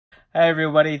Hi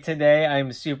everybody, today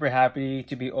I'm super happy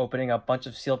to be opening a bunch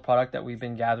of sealed product that we've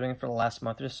been gathering for the last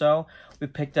month or so. We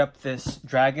picked up this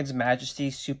Dragon's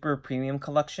Majesty Super Premium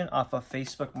Collection off of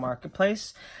Facebook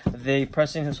Marketplace. The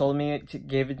person who sold me it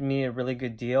gave me a really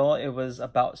good deal. It was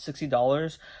about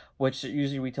 $60, which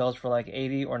usually retails for like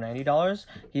 $80 or $90.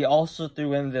 He also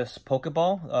threw in this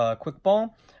Pokeball, Quick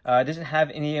Ball. It doesn't have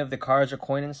any of the cards or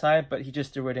coin inside, but he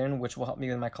just threw it in, which will help me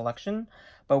with my collection.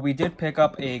 But we did pick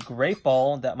up a great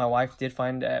ball that my wife did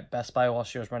find at Best Buy while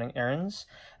she was running errands,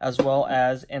 as well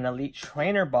as an Elite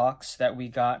Trainer box that we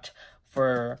got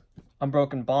for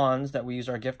Unbroken Bonds that we used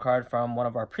our gift card from one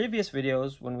of our previous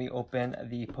videos when we opened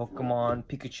the Pokemon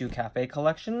Pikachu Cafe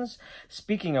Collections.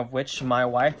 Speaking of which, my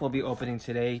wife will be opening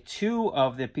today 2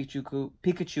 of the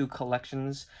Pikachu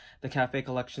collections, the Cafe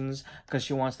Collections, because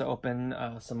she wants to open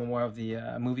some more of the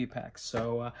movie packs.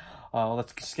 So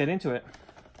let's just get into it.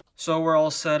 So we're all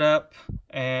set up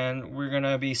and we're going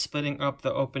to be splitting up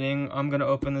the opening. I'm going to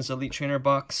open this Elite Trainer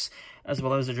box as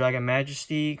well as the Dragon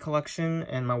Majesty collection,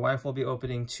 and my wife will be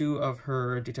opening 2 of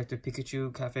her Detective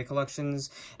Pikachu Cafe collections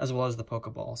as well as the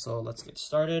Pokeball. So let's get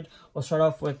started. We'll start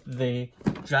off with the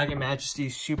Dragon Majesty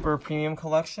Super Premium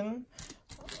Collection.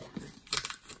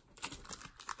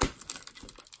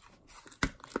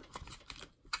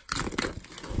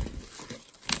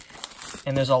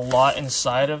 And there's a lot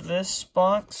inside of this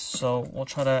box, so we'll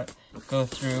try to go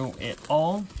through it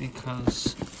all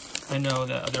because I know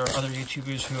that there are other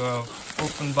YouTubers who have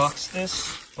open boxed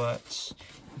this, but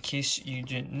in case you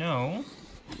didn't know,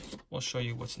 we'll show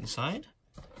you what's inside.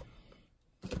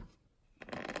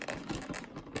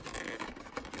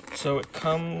 So it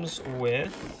comes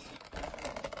with,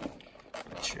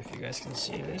 not sure if you guys can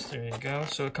see this, there you go.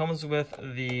 So it comes with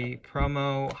the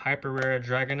promo Hyper Rare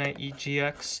Dragonite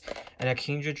EGX and a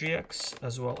Kingdra GX,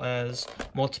 as well as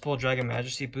multiple Dragon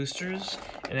Majesty boosters,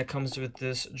 and it comes with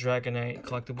this Dragonite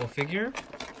collectible figure.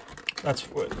 That's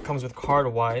what it comes with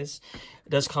card-wise.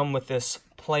 It does come with this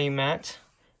play mat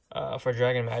for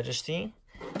Dragon Majesty,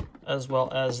 as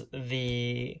well as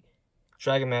the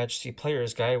Dragon Majesty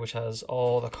Player's Guide, which has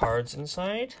all the cards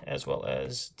inside, as well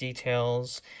as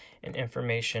details and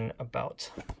information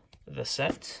about the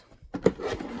set.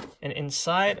 And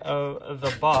inside of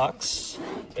the box,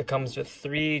 it comes with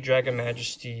 3 Dragon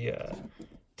Majesty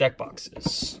deck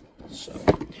boxes. So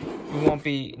we won't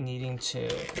be needing to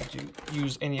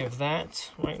use any of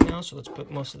that right now. So let's put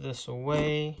most of this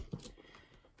away.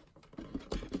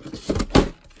 And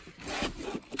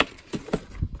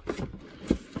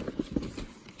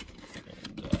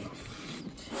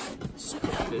let's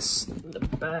put this in the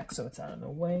back so it's out of the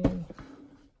way.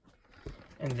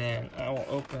 And then I will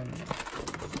opening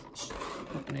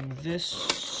this.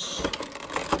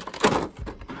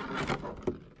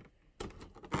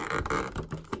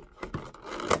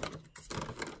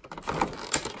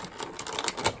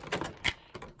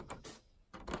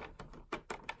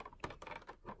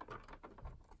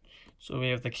 So we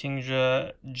have the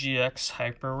Kingdra GX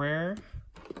Hyper Rare.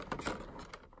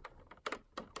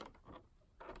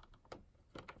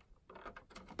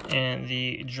 And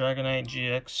the Dragonite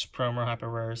GX promo Hyper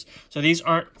Rares. So these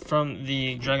aren't from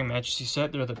the Dragon Majesty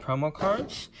set, they're the promo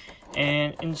cards.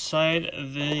 And inside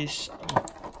this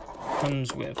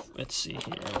comes with, let's see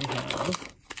here, we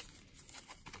have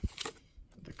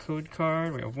the code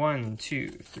card. We have 1, 2,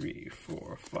 3,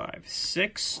 4, 5,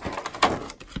 6.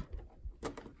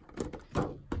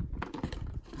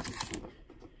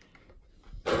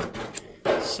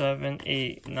 7,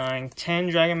 8, 9, 10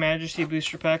 Dragon Majesty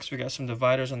booster packs. We got some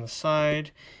dividers on the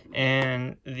side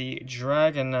and the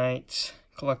Dragonite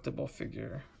collectible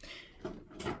figure.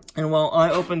 And while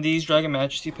I open these Dragon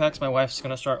Majesty packs, my wife's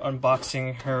going to start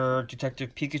unboxing her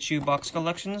Detective Pikachu box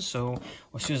collection. So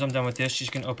as soon as I'm done with this, she's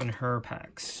going to open her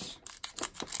packs.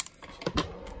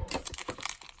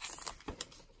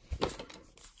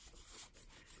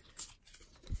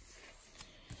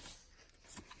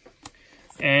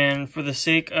 And for the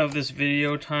sake of this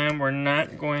video time, we're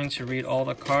not going to read all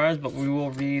the cards, but we will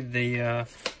read the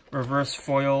reverse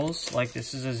foils, like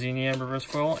this is a Xenia reverse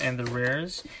foil, and the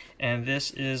rares. And this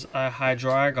is a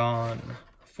Hydreigon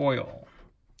foil.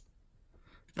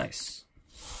 Nice.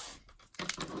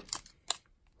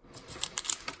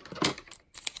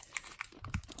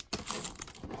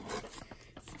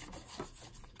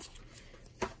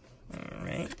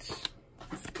 Alright.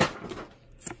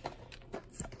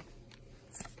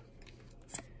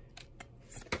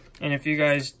 And if you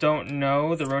guys don't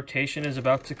know, the rotation is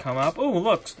about to come up. Oh,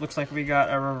 looks like we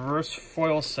got a reverse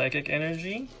foil Psychic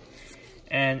Energy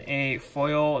and a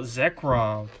foil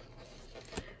Zekrom.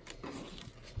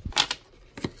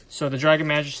 So the Dragon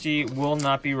Majesty will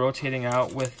not be rotating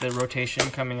out with the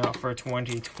rotation coming out for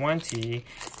 2020.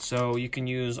 So you can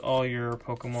use all your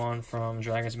Pokemon from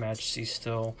Dragon's Majesty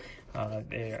still.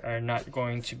 They are not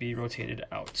going to be rotated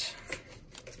out.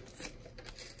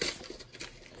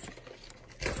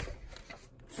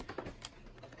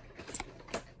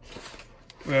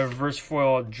 We have reverse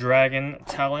foil Dragon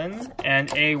Talon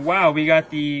and wow, we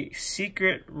got the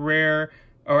secret rare,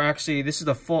 or actually this is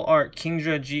the full art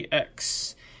Kingdra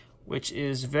GX, which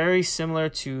is very similar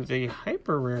to the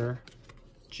hyper rare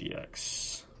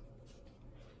GX.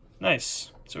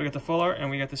 Nice. So we got the full art and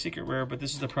we got the secret rare, but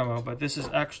this is the promo, but this is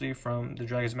actually from the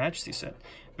Dragon's Majesty set.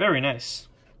 Very nice.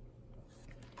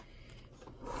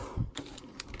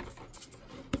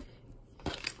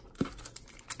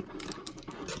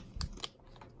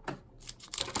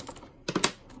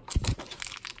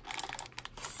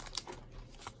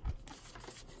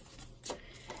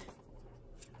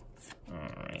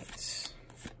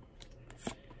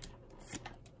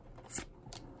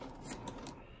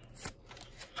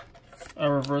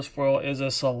 Our reverse foil is a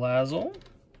Salazzle,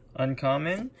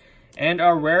 uncommon. And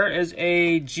our rare is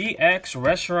a GX,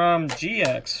 Reshiram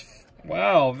GX.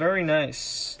 Wow, very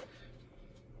nice.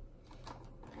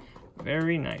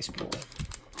 Very nice pull.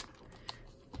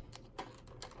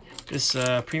 This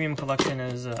premium collection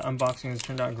unboxing has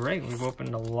turned out great. We've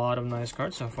opened a lot of nice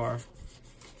cards so far.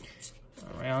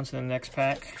 Alright, on to the next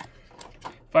pack.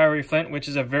 Fiery Flint, which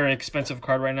is a very expensive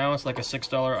card right now. It's like a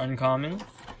 $6 uncommon.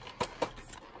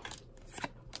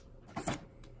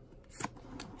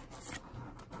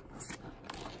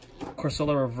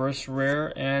 Corsola reverse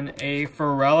rare and a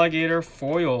Feraligatr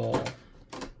foil.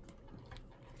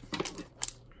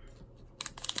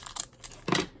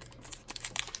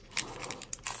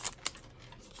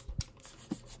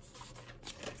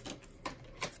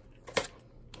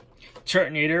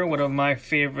 Turtonator, one of my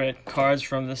favorite cards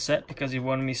from the set because he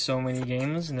won me so many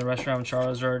games in the Reshiram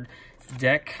Charizard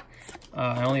deck.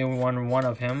 I only won one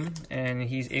of him, and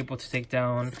he's able to take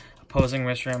down opposing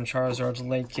Reshiram Charizards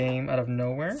late game out of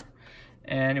nowhere.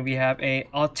 And we have a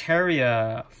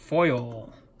Altaria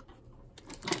foil.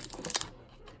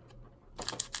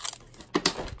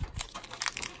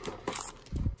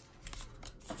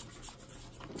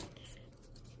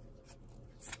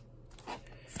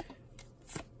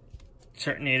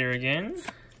 Turtonator again.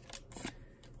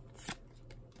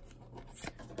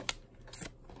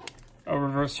 A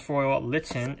reverse foil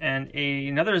Litten and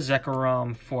another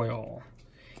Zekrom foil.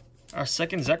 Our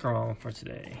second Zekrom for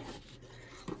today.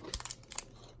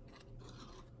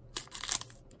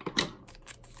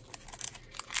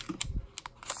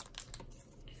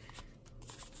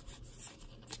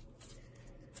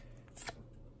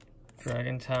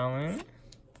 Dragon Talon.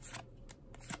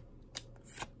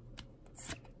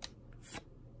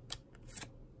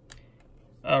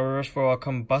 A reverse foil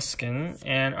Combuskin,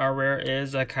 and our rare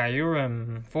is a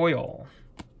Kyurem foil.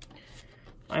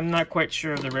 I'm not quite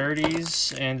sure of the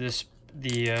rarities and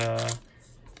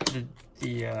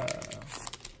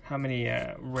how many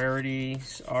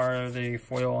rarities are the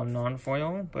foil and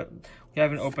non-foil, but we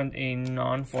haven't opened a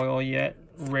non-foil yet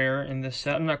rare in this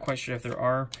set. I'm not quite sure if there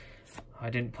are. I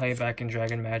didn't play back in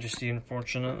Dragon Majesty,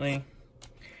 unfortunately.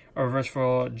 A reverse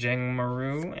foil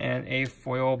Jangmaru and a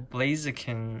foil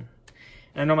Blaziken.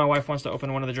 And I know my wife wants to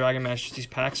open one of the Dragon Majesty's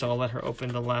packs, so I'll let her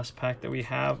open the last pack that we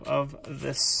have of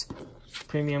this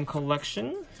premium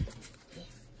collection.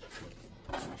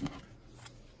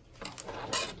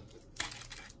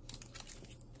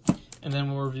 And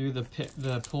then we'll review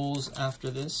the pulls after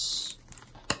this.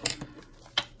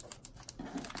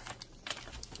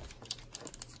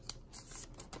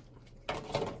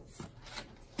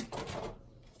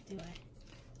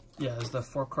 Yeah, is the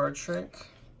 4-card trick?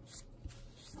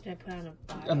 Did I put on the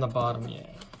bottom? On the bottom, yeah.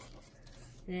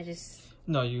 And I just...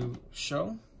 No, you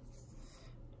show.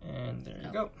 And there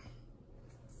you go.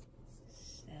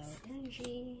 So,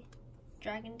 Energy,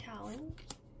 Dragon Talon,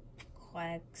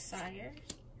 Quagsire,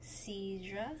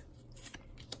 Seadra,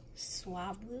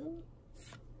 Swablu,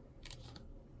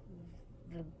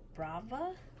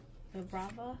 Vibrava,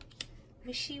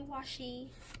 Wishy-Washy,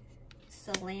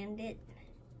 Salandit,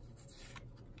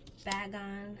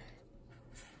 Bagon.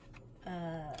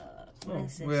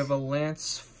 We have a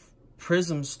Lance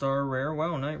Prism Star rare.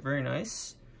 Wow, very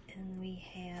nice. And we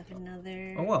have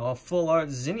another... Oh, wow, a full art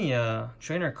Zinnia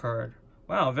trainer card.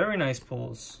 Wow, very nice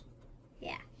pulls.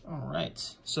 Yeah.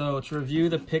 Alright, so to review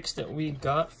the picks that we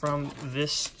got from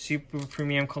this Super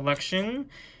Premium collection,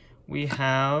 we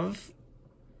have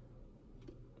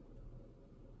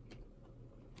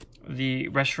the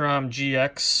Reshiram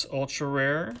GX Ultra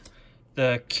Rare,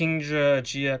 the Kingdra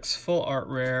GX Full Art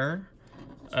Rare,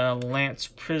 Lance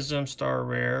Prism Star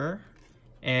Rare,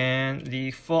 and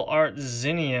the Full Art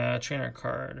Zinnia trainer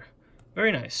card.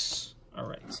 Very nice. All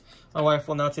right. My wife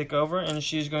will now take over, and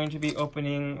she's going to be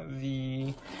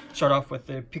opening start off with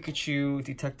the Pikachu,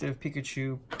 Detective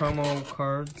Pikachu promo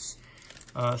cards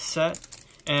set.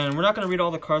 And we're not going to read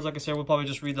all the cards, like I said. We'll probably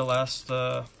just read the last,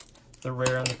 the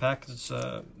rare in the pack. Cause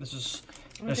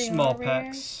they're small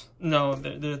packs. No,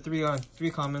 they're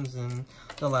three commons, and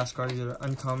the last card is either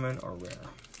uncommon or rare.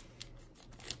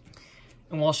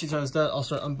 And while she does that, I'll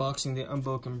start unboxing the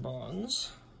Unbroken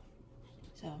Bronze.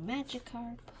 So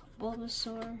Magikarp,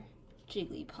 Bulbasaur,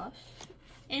 Jigglypuff,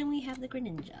 and we have the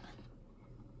Greninja.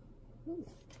 Ooh.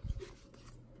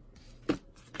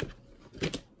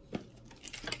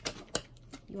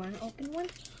 You want to open one?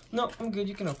 No, I'm good.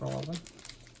 You can open all of them.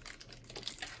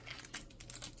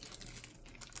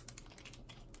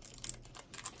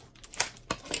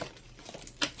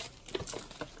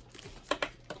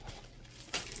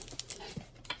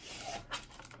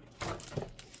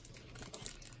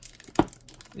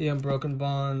 The Unbroken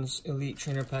Bonds Elite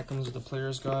Trainer Pack comes with the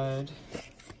Player's Guide.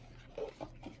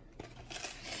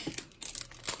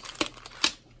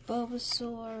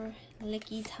 Bulbasaur,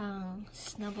 Lickitung,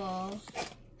 Snubbull,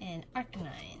 and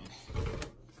Arcanine.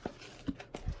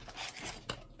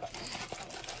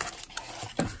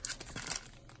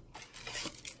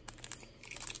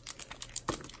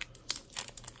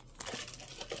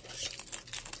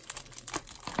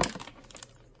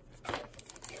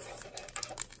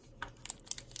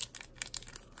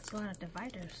 It's a lot of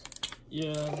dividers.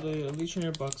 Yeah, the Elite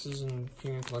Trainer boxes and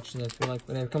Premium Collection, I feel like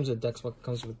when it comes with decks, it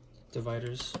comes with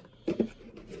dividers.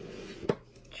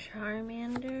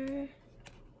 Charmander,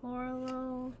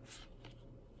 Orlo,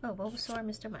 oh, Bulbasaur,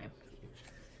 Mr. Mime.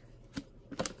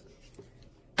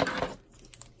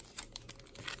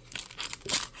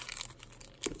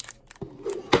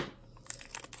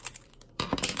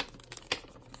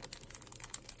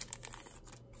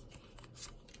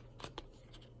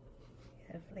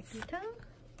 We have Lickitung,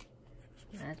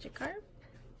 Magikarp,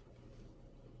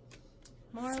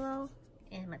 Morlo,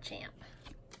 and Machamp.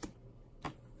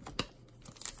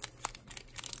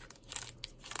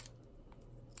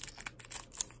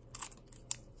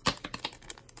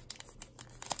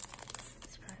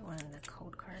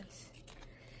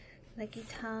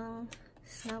 Lickitung,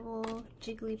 Snubbull,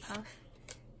 Jigglypuff,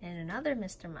 and another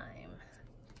Mr. Mime.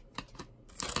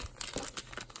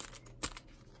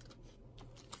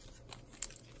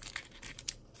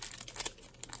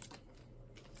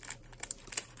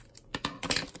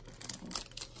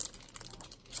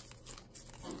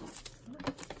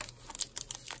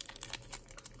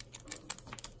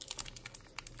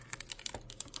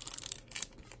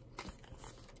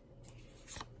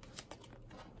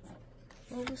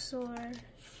 Bulbasaur,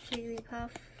 Jigglypuff,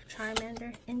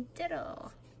 Charmander, and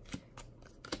Ditto.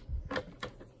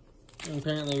 And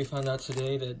apparently we found out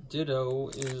today that Ditto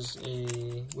is a...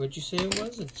 What'd you say it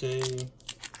was? It's a...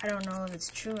 I don't know if it's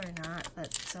true or not,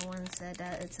 but someone said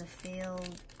that it's a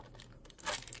failed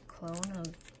clone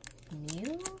of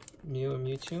Mew? Mew and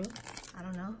Mewtwo? I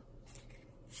don't know.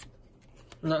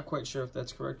 I'm not quite sure if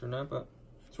that's correct or not, but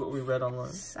it's what we read online.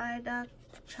 Psyduck,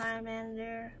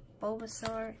 Charmander,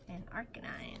 Bulbasaur, and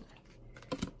Arcanine.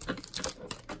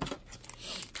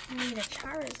 We need a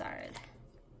Charizard.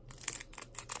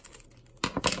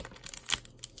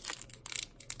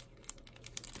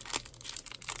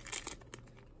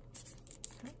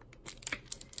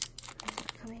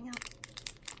 Coming out.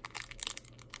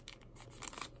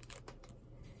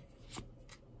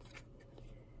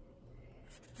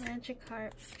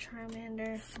 Magikarp,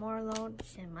 Charmander, Morlode,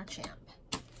 and Machamp.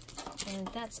 And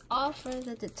that's all for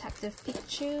the Detective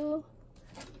Pikachu.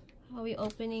 I'll be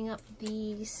opening up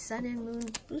the Sun and Moon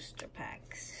booster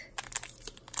packs.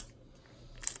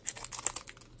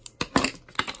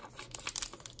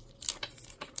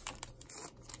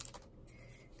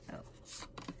 Oh.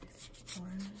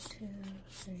 1, 2,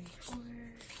 3, 4.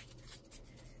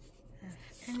 F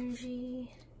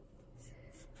Energy.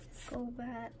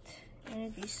 Golbat.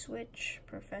 Energy Switch.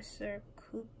 Professor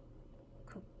Kukui.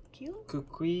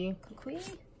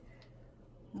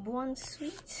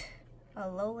 Buonsweet,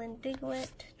 Alolan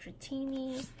Diglett,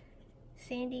 Dratini,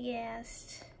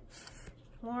 Sandygast,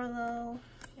 Morlo,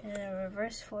 and a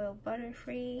reverse foil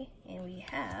Butterfree, and we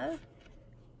have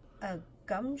a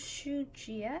Gumshoe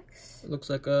GX. It looks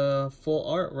like a full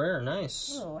art rare.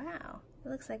 Nice. Oh wow! It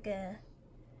looks like an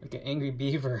angry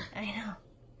beaver. I know.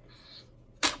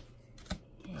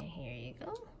 And here you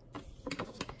go.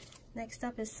 Next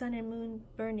up is Sun and Moon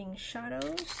Burning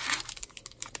Shadows.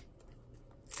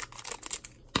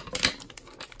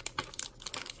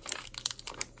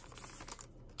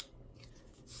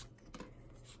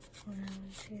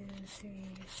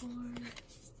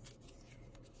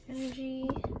 Energy,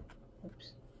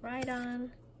 oops,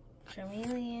 Rhydon,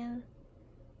 Charmeleon,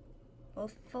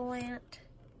 Bothvolant,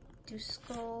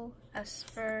 Duskull,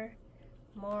 Esper,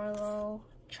 Morlo,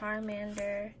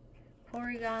 Charmander,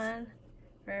 Porygon,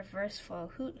 Reverse Foil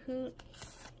Hoot Hoot,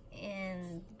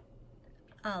 and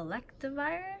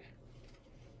Electivire.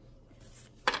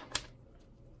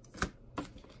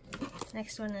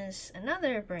 Next one is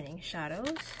another Burning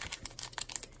Shadows.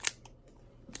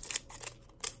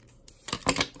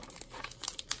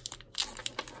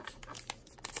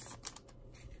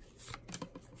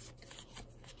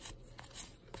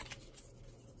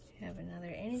 We have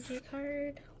another energy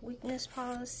card, Weakness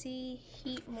Policy,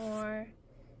 Heatmore,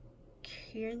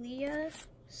 Kirlia,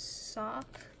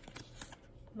 Sock,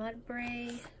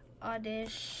 Mudbray,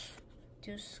 Oddish,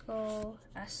 Duskull,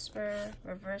 Esper,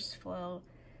 Reverse Foil,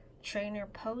 Trainer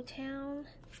Potown,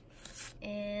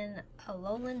 and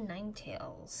Alolan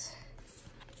Ninetales.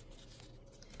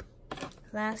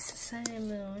 Last Sun and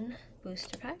Moon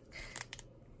booster pack.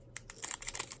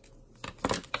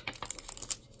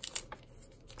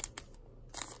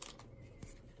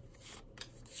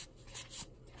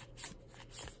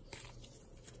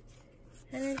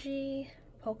 Energy,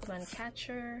 Pokemon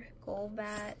Catcher,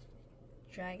 Golbat,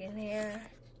 Dragonhair,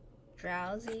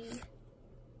 Drowsy,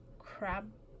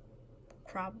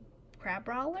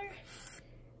 Crabrawler,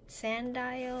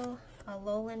 Sandile,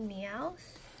 Alolan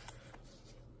Meowth,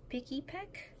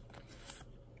 Pikipek,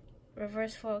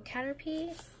 Reverse Foil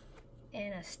Caterpie,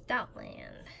 and a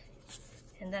Stoutland.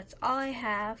 And that's all I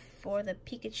have for the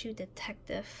Pikachu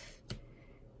Detective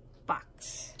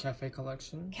box. Cafe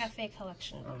Collection. Cafe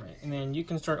Collection. Alright, and then you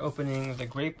can start opening the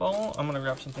Great Ball. I'm gonna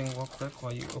grab something real quick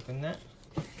while you open that.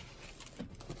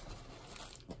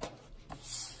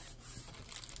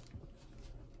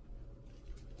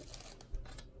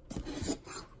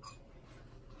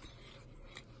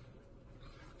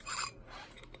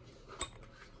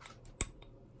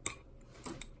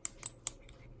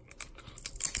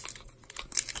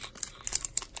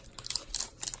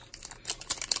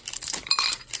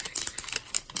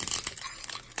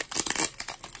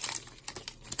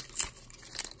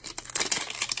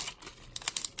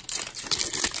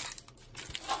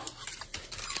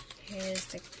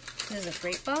 This is a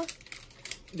Great Ball?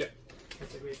 Yeah,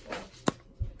 it's a Great Ball.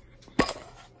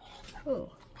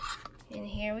 Cool. In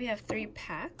here we have 3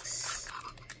 packs.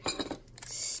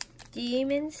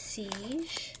 Steam and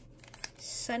Siege,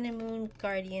 Sun and Moon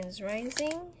Guardians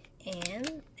Rising,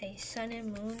 and a Sun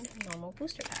and Moon normal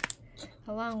booster pack.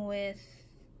 Along with,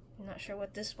 I'm not sure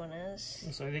what this one is.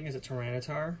 So I think it's a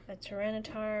Tyranitar. A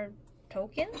Tyranitar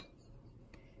token?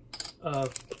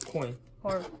 Coin.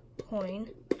 Or coin.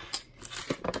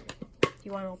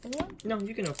 You want to open one? No,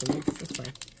 you can open it. That's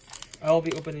fine. I'll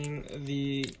be opening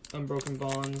the Unbroken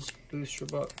Bonds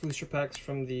booster packs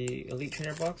from the Elite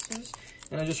Trainer boxes.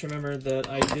 And I just remembered that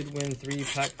I did win 3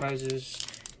 pack prizes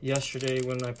yesterday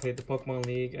when I played the Pokemon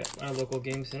League at our local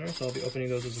game center, so I'll be opening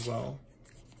those as well.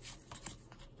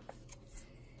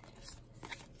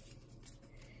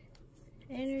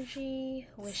 Energy,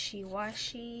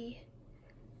 Wishy-Washy,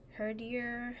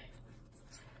 Herdier,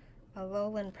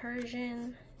 Alolan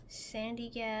Persian,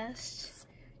 Sandygast,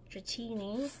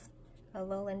 Dratini,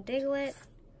 Alolan Diglett,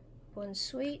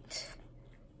 Bunsweet,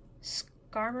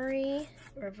 Skarmory,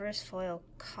 Reverse Foil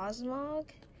Cosmog,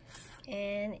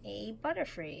 and a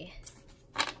Butterfree.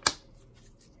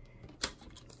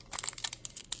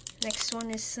 Next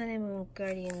one is Sun and Moon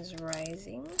Guardians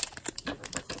Rising.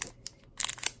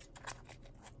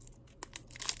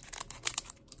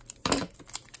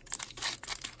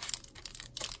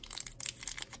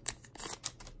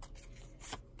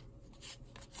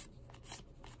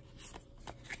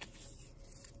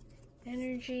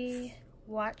 Energy,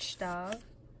 Watchdog,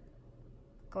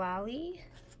 Glalie,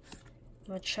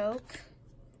 Machoke,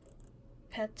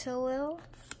 Petilil,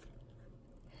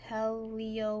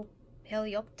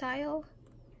 Helioptile,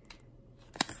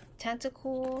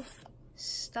 Tentacool,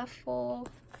 Stuffle,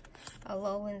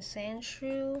 Alolan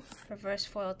Sandshrew, Reverse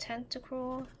Foil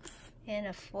Tentacruel, and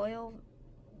a Foil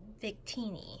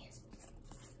Victini.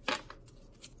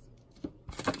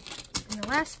 And the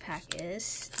last pack is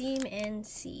Steam and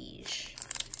Siege.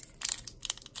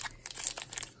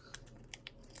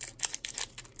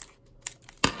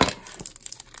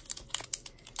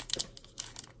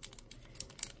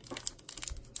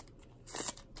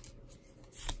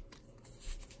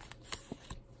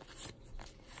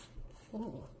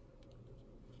 Ooh.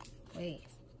 Wait.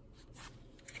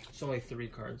 It's only 3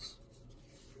 cards.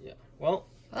 Yeah. Well.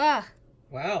 Ah!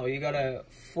 Wow, you got a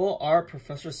full art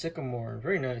Professor Sycamore.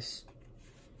 Very nice.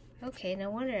 Okay, no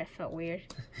wonder it felt weird.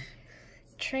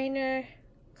 Trainer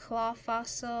Claw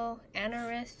Fossil,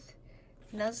 Anorith,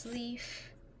 Nuzleaf,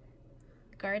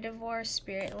 Gardevoir,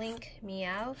 Spirit Link,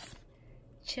 Meowth,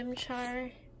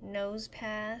 Chimchar,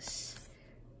 Nosepass,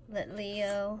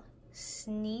 Litleo,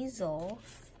 Sneasel,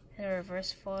 and a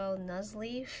reverse foil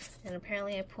Nuzleaf. And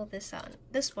apparently I pulled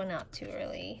this one out too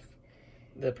early.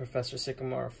 The Professor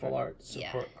Sycamore full art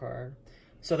support card.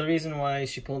 So the reason why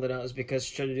she pulled it out is because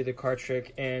she tried to do the card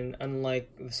trick, and unlike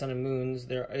the Sun and Moons,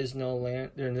 there's no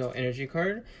energy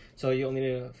card. So you only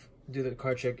need to do the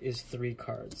card trick is 3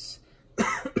 cards.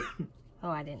 Oh,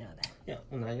 I didn't know that. Yeah,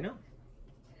 well now you know.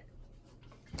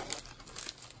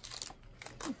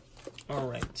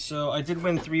 Alright, so I did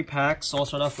win 3 packs, so I'll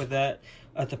start off with that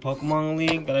at the Pokemon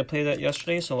League that I played at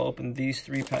yesterday. So I'll open these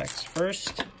 3 packs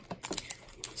first.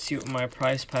 See what my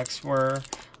prize packs were.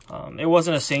 It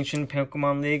wasn't a sanctioned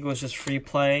Pokemon League, it was just free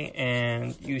play,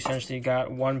 and you essentially got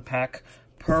 1 pack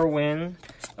per win,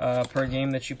 per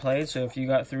game that you played. So if you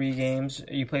got 3 games,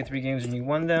 you played 3 games and you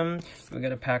won them, you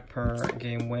get a pack per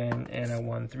game win, and I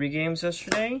won 3 games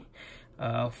yesterday.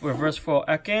 Reverse Foil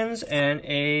Ekans and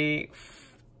a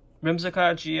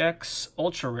Whimsicott GX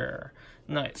Ultra Rare.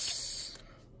 Nice.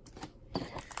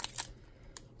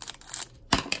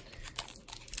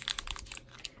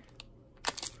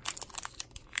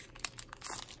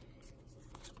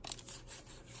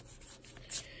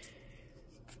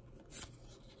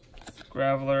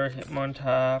 Graveler,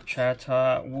 Hitmontop,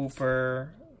 Chatot, Wooper,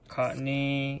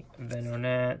 Cottony,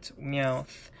 Venonat,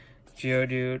 Meowth,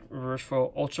 Geodude, Reverse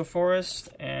Foil Ultra Forest,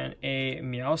 and a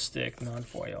Meowstic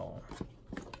non-foil.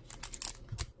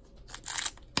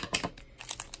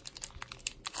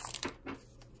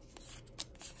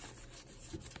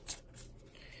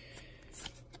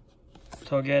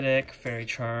 Togetic, Fairy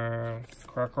Charm,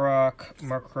 Krokorok,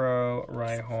 Murkrow,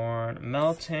 Rhyhorn,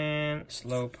 Meltan,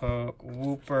 Slowpoke,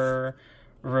 Wooper,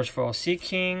 Reverse Foil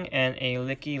Seaking, and a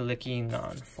Licky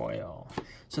non-foil.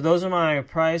 So those are my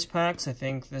prize packs. I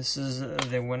think this is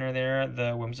the winner there,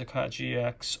 the Whimsicott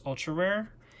GX Ultra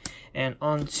Rare. And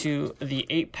on to the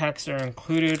 8 packs that are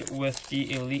included with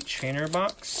the Elite Trainer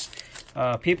box.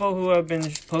 People who have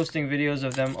been posting videos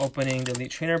of them opening the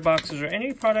Elite Trainer boxes or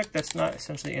any product that's not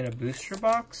essentially in a booster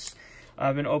box,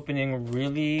 I've been opening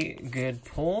really good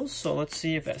pulls, so let's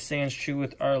see if that stands true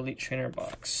with our Elite Trainer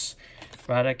box.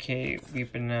 Raticate,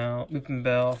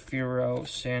 Weepinbell, Fearow,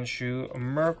 Sandshrew,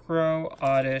 Murkrow,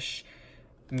 Oddish,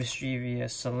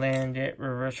 Mischievous, Salandit,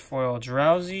 Reverse Foil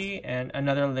Drowsy, and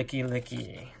another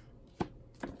Licky.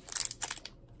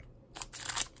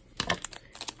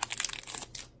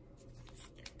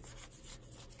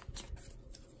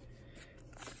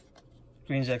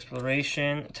 Green's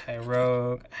Exploration,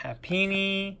 Tyrogue,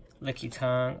 Happiny,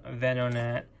 Lickitung,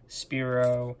 Venonat,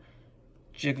 Spearow,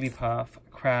 Jigglypuff,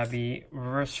 Krabby,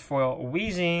 Reverse Foil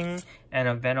Weezing, and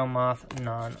a Venomoth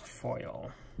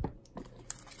non-foil.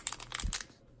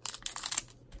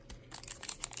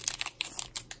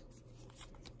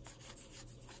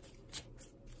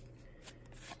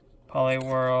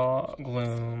 Poliwhirl,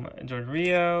 Gloom,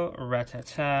 Dodrio,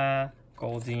 Rattata,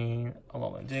 Goldeen,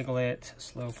 Alolan Diglett,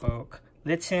 Slowpoke,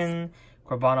 Litten,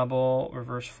 Carbonable,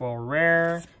 Reverse Foil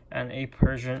Rare, and a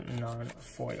Persian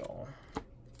non-foil.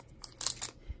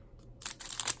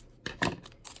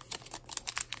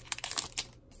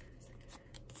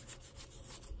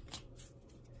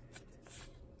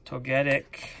 Togetic,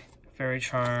 Fairy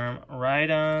Charm,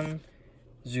 Rhydon,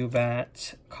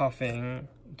 Zubat, Coughing,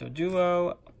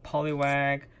 Doduo,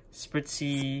 Poliwag,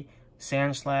 Spritzee,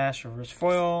 Sandslash, Reverse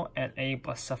Foil, and a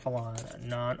Blacephalon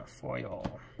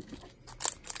non-foil.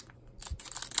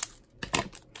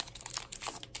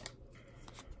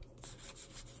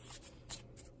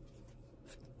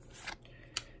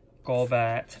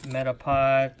 Golbat,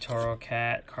 Metapod,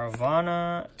 Torracat,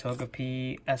 Carvanha,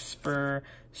 Togepi, Esper,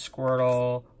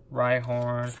 Squirtle,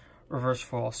 Rhyhorn, Reverse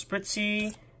Foil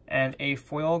Spritzee, and a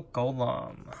foil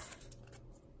Golem.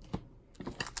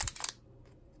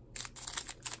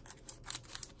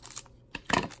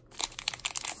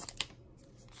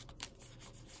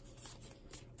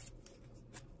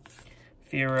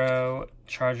 Fearow,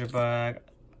 Charjabug,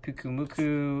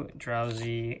 Pukumuku,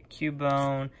 Drowsy,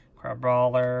 Cubone,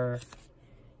 Crabrawler,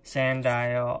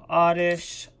 Sandile,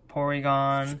 Oddish,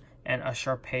 Porygon, and a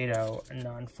Sharpedo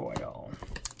non-foil.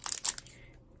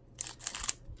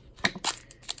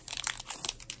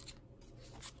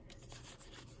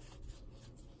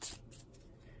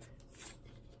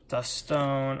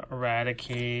 Duststone,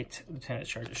 Eradicate, Lieutenant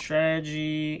Charger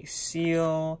Strategy,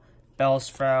 Seal,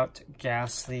 Bellsprout,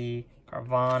 Ghastly,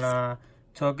 Carvanha,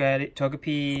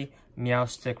 Togepi,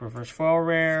 Meowstic Reverse Foil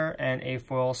Rare, and a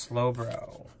foil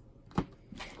Slowbro.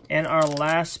 And our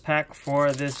last pack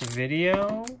for this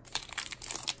video.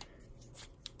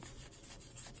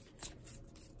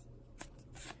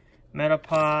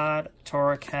 Metapod,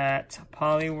 Torracat,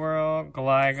 Poliwhirl,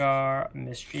 Gligar,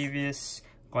 Mischievous,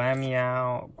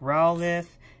 Glameow, Growlithe,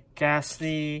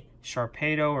 Ghastly,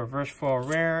 Sharpedo, Reverse Foil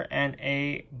Rare, and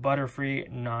a Butterfree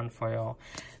non-foil.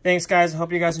 Thanks guys, I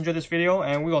hope you guys enjoyed this video,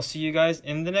 and we will see you guys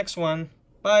in the next one.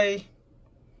 Bye!